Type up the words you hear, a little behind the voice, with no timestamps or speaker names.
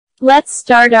Let's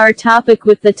start our topic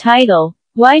with the title,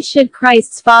 Why Should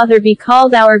Christ's Father Be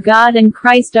Called Our God and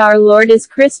Christ Our Lord as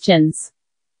Christians?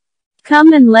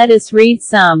 Come and let us read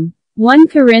some. 1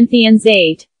 Corinthians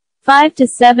 8.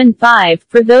 5-7 5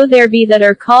 For though there be that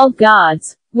are called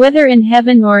gods, whether in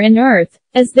heaven or in earth,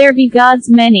 as there be gods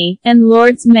many, and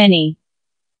lords many.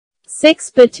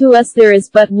 6 But to us there is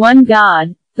but one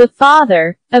God, the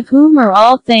Father, of whom are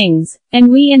all things,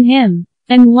 and we in him,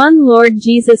 and one Lord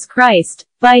Jesus Christ,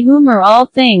 by whom are all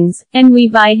things, and we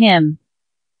by him.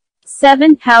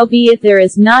 7 Howbeit there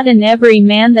is not in every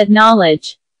man that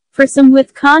knowledge. For some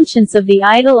with conscience of the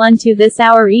idol unto this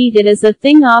hour eat it as a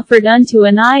thing offered unto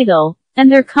an idol,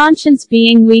 and their conscience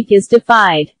being weak is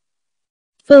defied.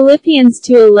 Philippians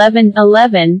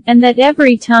 2:11 And that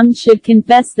every tongue should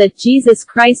confess that Jesus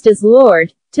Christ is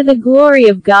Lord, to the glory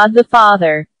of God the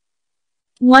Father.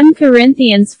 1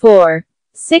 Corinthians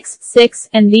 4:6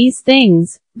 And these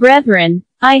things, brethren,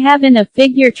 I have in a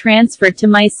figure transferred to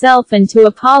myself and to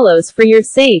Apollos for your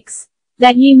sakes,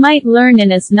 that ye might learn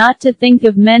in us not to think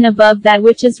of men above that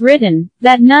which is written,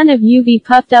 that none of you be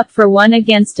puffed up for one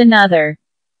against another.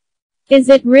 Is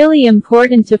it really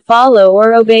important to follow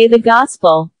or obey the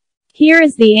gospel? Here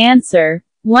is the answer.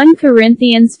 1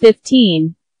 Corinthians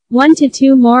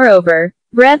 15:1-2 Moreover,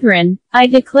 brethren, I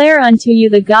declare unto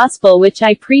you the gospel which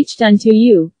I preached unto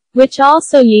you, which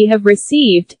also ye have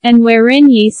received, and wherein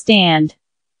ye stand.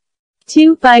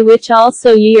 2 By which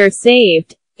also ye are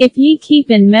saved, if ye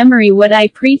keep in memory what I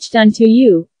preached unto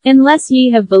you, unless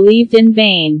ye have believed in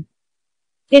vain.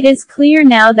 It is clear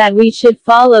now that we should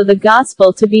follow the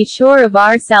gospel to be sure of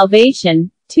our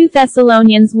salvation. 2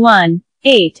 Thessalonians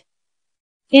 1:8.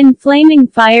 In flaming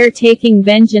fire taking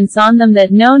vengeance on them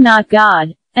that know not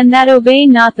God, and that obey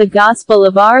not the gospel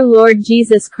of our Lord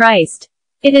Jesus Christ.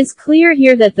 It is clear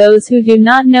here that those who do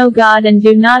not know God and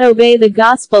do not obey the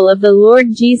gospel of the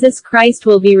Lord Jesus Christ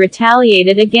will be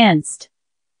retaliated against.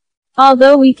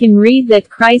 Although we can read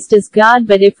that Christ is God,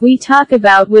 but if we talk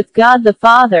about with God the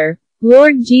Father,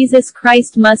 Lord Jesus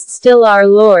Christ must still our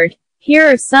Lord.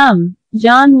 Here are some.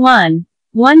 John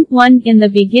 1:1 In the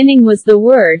beginning was the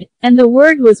Word, and the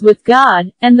Word was with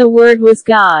God, and the Word was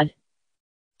God.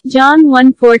 John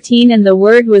 1:14 And the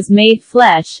Word was made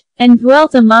flesh, and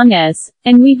dwelt among us,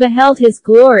 and we beheld his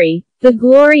glory, the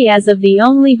glory as of the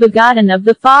only begotten of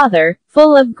the Father,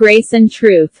 full of grace and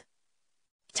truth.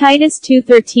 Titus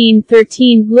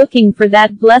 2:13 Looking for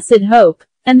that blessed hope,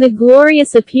 and the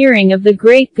glorious appearing of the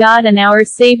great God and our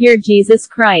Savior Jesus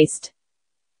Christ.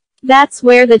 That's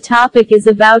where the topic is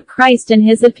about Christ and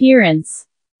his appearance.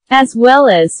 As well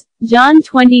as, John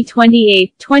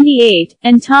 20:28,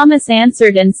 And Thomas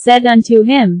answered and said unto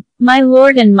him, My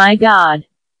Lord and my God.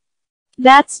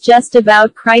 That's just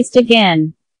about Christ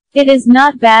again. It is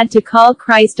not bad to call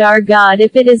Christ our God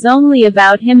if it is only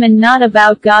about him and not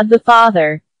about God the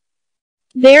Father.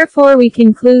 Therefore we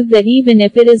conclude that even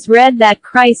if it is read that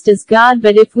Christ is God,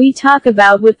 but if we talk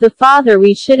about with the Father,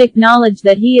 we should acknowledge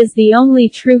that he is the only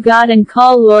true God and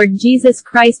call Lord Jesus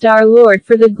Christ our Lord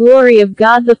for the glory of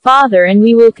God the Father, and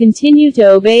we will continue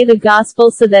to obey the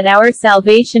gospel so that our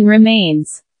salvation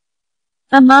remains.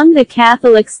 Among the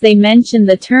Catholics they mention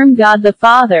the term God the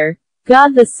Father,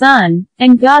 God the Son,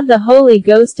 and God the Holy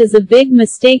Ghost is a big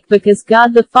mistake, because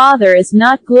God the Father is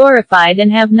not glorified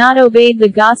and have not obeyed the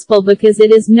gospel because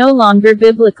it is no longer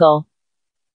biblical.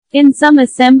 In some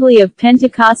assembly of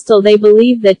Pentecostal they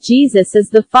believe that Jesus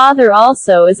is the Father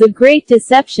also is a great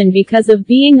deception because of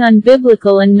being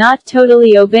unbiblical and not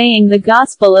totally obeying the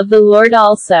gospel of the Lord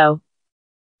also.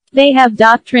 They have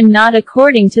doctrine not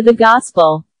according to the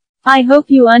gospel. I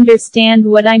hope you understand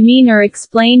what I mean or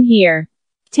explain here.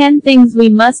 10 things we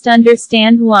must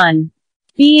understand. 1.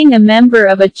 Being a member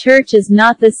of a church is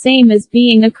not the same as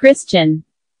being a Christian.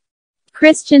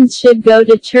 Christians should go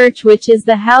to church, which is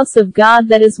the house of God.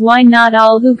 That is why not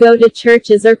all who go to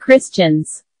churches are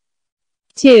Christians.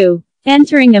 2.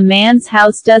 Entering a man's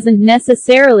house doesn't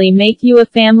necessarily make you a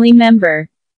family member.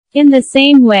 In the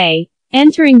same way,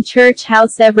 entering church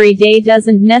house every day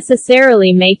doesn't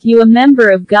necessarily make you a member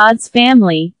of God's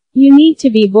family. You need to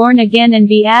be born again and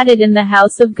be added in the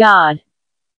house of God.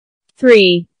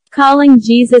 3. Calling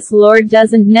Jesus Lord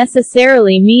doesn't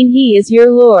necessarily mean he is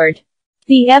your Lord.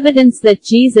 The evidence that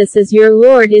Jesus is your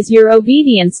Lord is your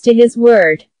obedience to his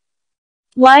word.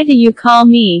 Why do you call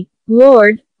me,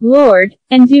 Lord, Lord,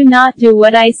 and do not do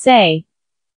what I say?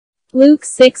 Luke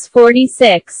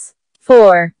 6:46.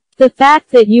 4. The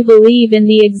fact that you believe in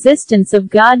the existence of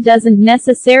God doesn't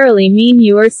necessarily mean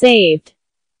you are saved.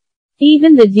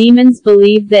 Even the demons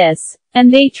believe this,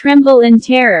 and they tremble in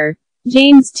terror.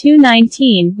 James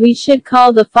 2:19, we should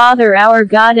call the Father our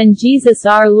God and Jesus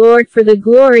our Lord for the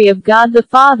glory of God the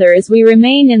Father as we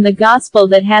remain in the gospel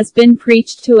that has been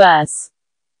preached to us.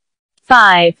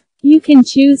 5. You can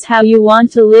choose how you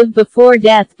want to live before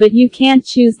death, but you can't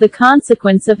choose the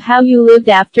consequence of how you lived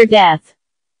after death.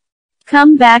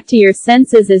 Come back to your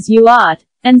senses as you ought,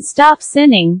 and stop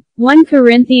sinning. 1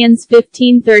 Corinthians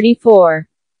 15:34.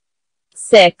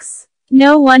 6.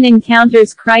 No one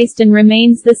encounters Christ and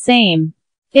remains the same.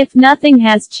 If nothing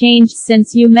has changed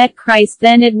since you met Christ,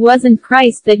 then it wasn't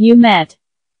Christ that you met.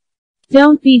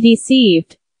 Don't be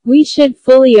deceived. We should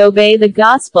fully obey the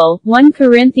gospel. 1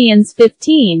 Corinthians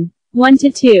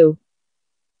 15:1-2.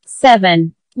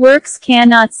 7. Works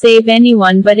cannot save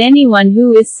anyone, but anyone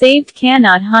who is saved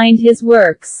cannot hide his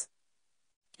works.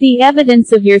 The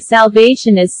evidence of your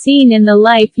salvation is seen in the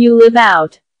life you live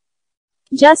out.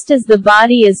 Just as the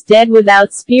body is dead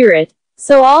without spirit,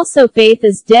 so also faith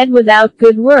is dead without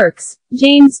good works.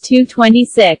 James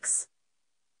 2:26.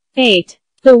 8.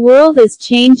 The world is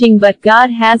changing, but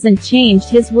God hasn't changed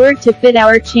His word to fit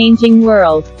our changing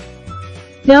world.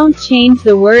 Don't change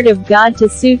the word of God to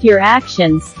suit your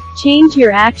actions. Change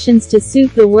your actions to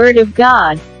suit the word of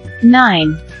God.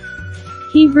 9.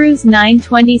 Hebrews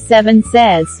 9:27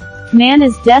 says, man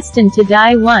is destined to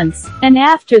die once, and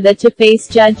after that to face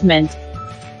judgment.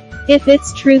 If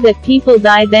it's true that people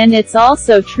die, then it's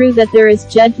also true that there is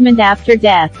judgment after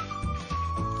death.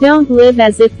 Don't live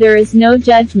as if there is no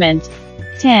judgment.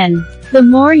 10. The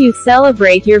more you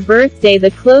celebrate your birthday,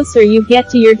 the closer you get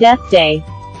to your death day.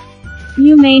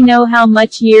 You may know how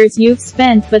much years you've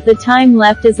spent, but the time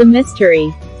left is a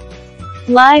mystery.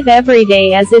 Live every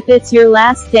day as if it's your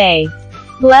last day.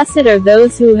 Blessed are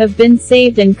those who have been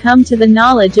saved and come to the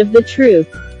knowledge of the truth.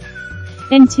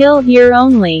 Until here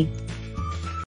only.